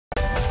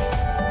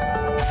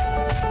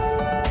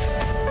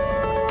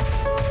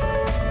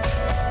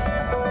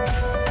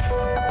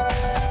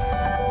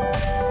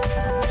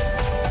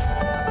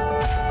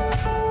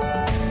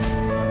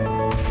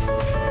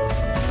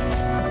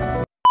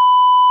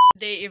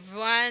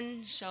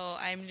everyone. So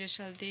I'm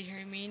Luzalde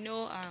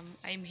Hermino.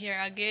 I'm here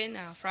again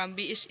from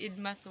BS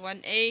Math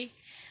 1A.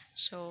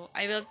 So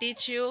I will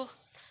teach you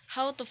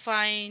how to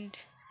find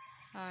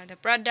the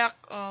product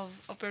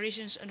of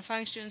operations and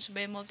functions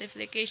by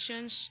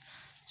multiplications.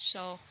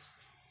 So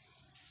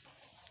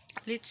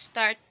let's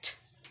start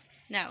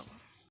now.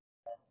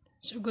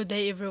 So good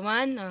day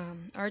everyone.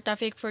 Our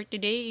topic for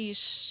today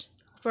is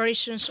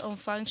operations on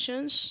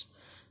functions.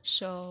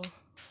 So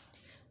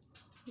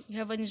we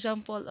have an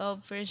example of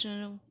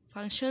operational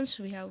functions.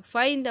 We have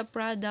find the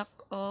product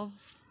of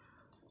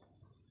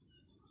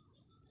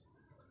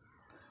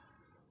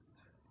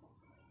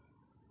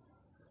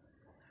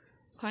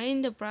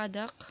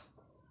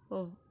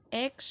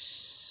x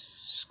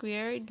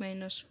squared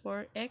minus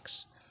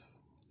 4x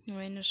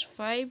minus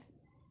 5,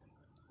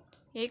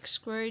 x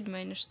squared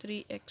minus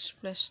 3x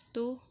plus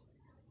 2,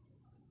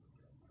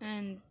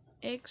 and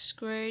x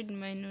squared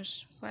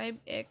minus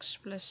 5x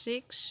plus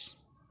 6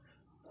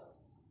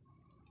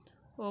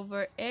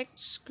 over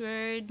x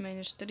squared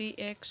minus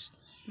 3x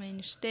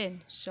minus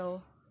 10.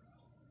 So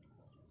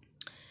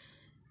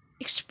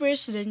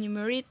express the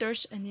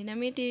numerators and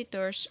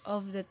denominators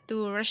of the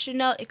two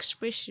rational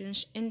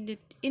expressions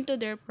into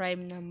their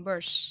prime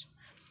numbers.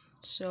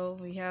 So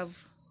we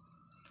have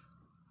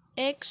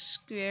x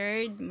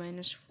squared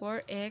minus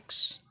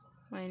 4x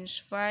minus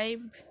 5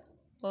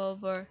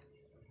 over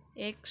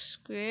x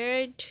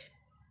squared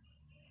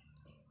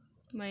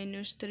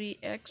minus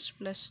 3x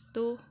plus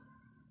 2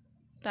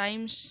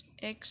 times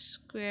x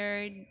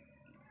squared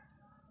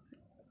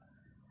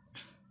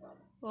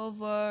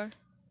over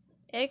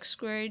x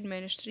squared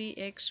minus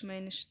 3x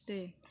minus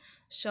 10.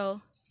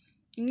 So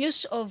in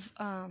use of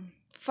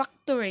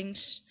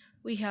factorings,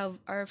 we have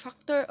our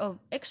factor of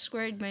x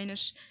squared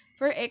minus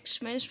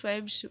 4x minus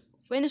 5. So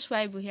minus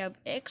 5, we have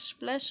x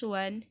plus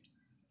 1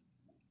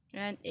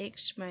 and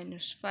x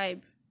minus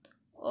 5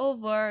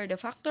 over the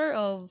factor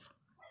of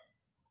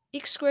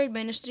x squared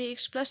minus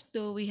 3x plus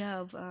 2. We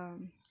have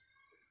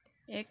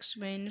x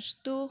minus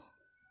 2,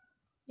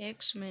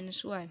 x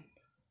minus 1.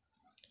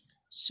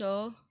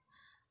 So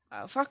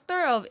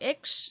factor of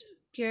x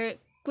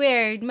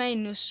squared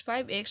minus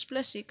 5x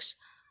plus 6,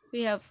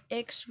 we have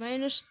x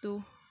minus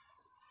 2,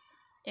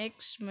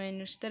 x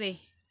minus 3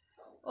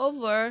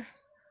 over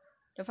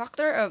the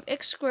factor of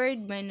x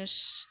squared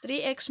minus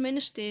 3x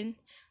minus 10,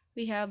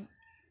 we have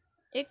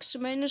x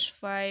minus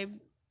 5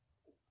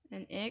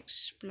 and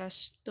x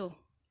plus 2.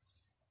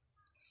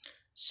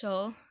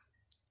 So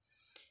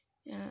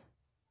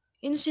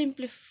in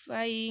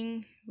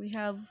simplifying, we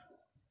have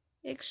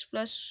x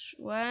plus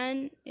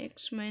 1,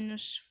 x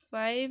minus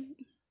 5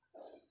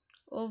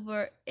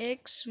 over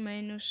x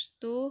minus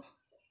 2,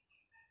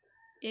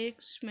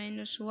 x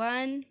minus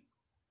 1,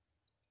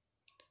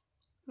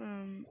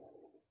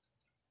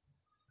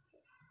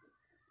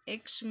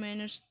 x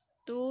minus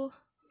 2,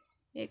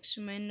 x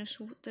minus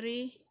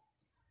 3,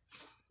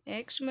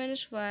 x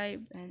minus 5,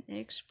 and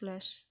x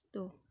plus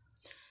 2.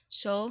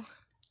 So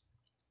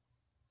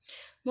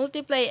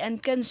multiply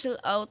and cancel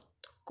out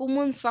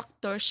common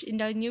factors in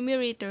the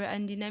numerator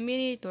and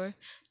denominator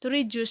to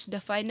reduce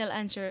the final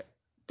answer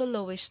to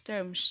lowest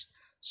terms.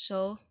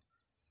 So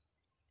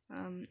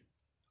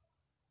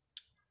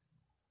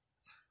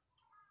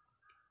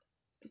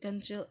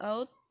cancel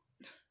out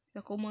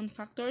the common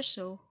factors.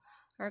 So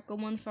our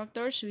common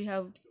factors, we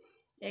have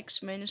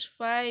x minus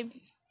 5,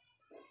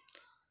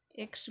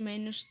 x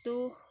minus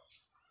 2,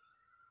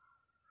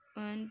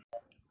 and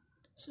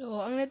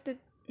so ang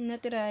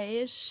natira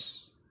is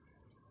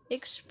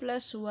x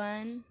plus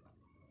 1,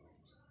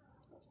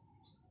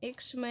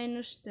 x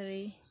minus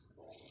 3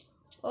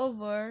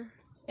 over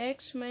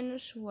x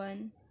minus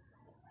 1,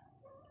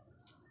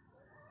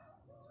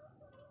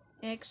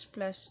 x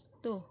plus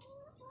 2.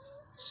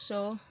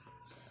 So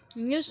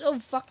in use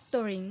of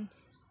factoring,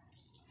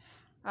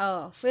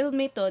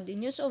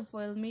 in use of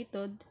FOIL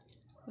method,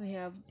 we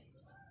have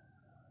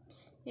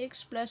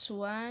x plus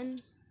 1,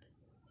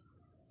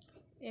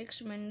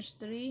 x minus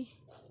 3,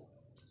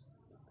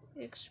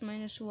 x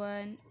minus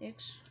 1,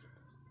 x.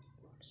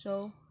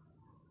 So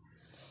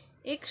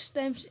x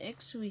times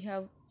x, we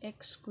have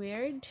x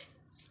squared.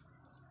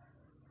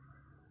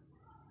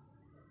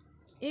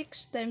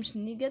 X times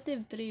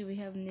negative 3, we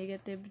have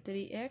negative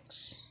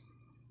 3x.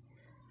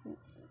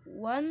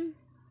 1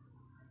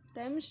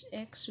 times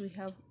x, we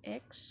have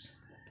x.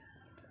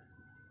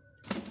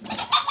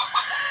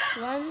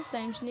 1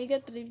 times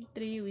negative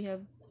 3, we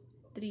have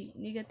 3,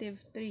 negative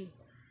 3.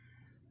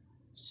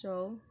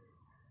 So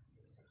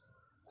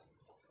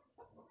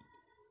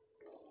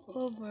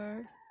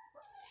over,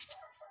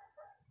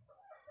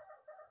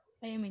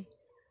 in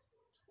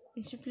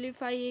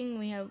simplifying,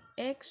 we have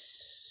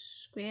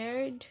x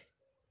squared,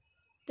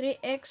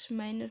 3x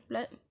minus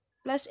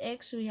plus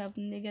x, we have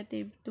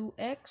negative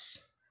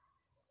 2x.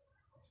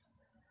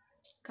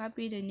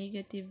 Copy the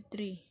negative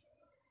 3.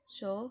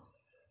 So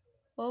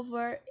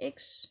over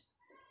x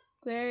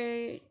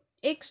squared,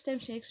 x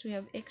times x, we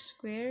have x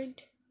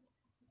squared.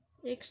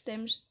 X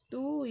times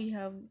 2, we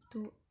have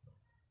 2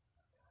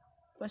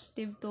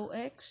 positive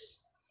 2x.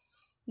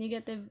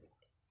 Negative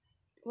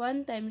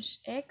 1 times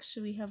x,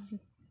 we have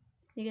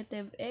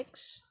negative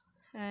x,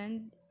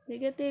 and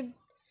negative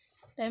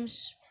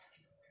times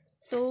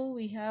 2,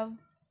 we have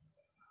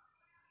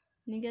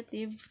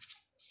negative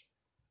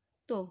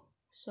 2.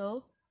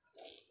 So,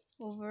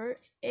 over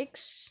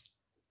x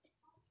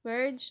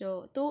squared,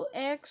 so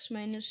 2x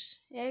minus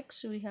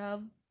x, we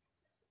have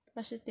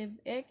positive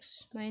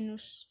x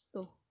minus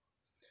 2.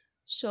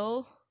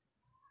 So,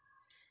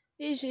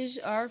 this is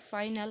our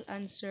final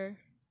answer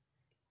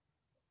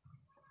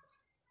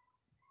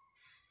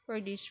for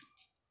this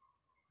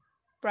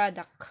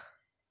product.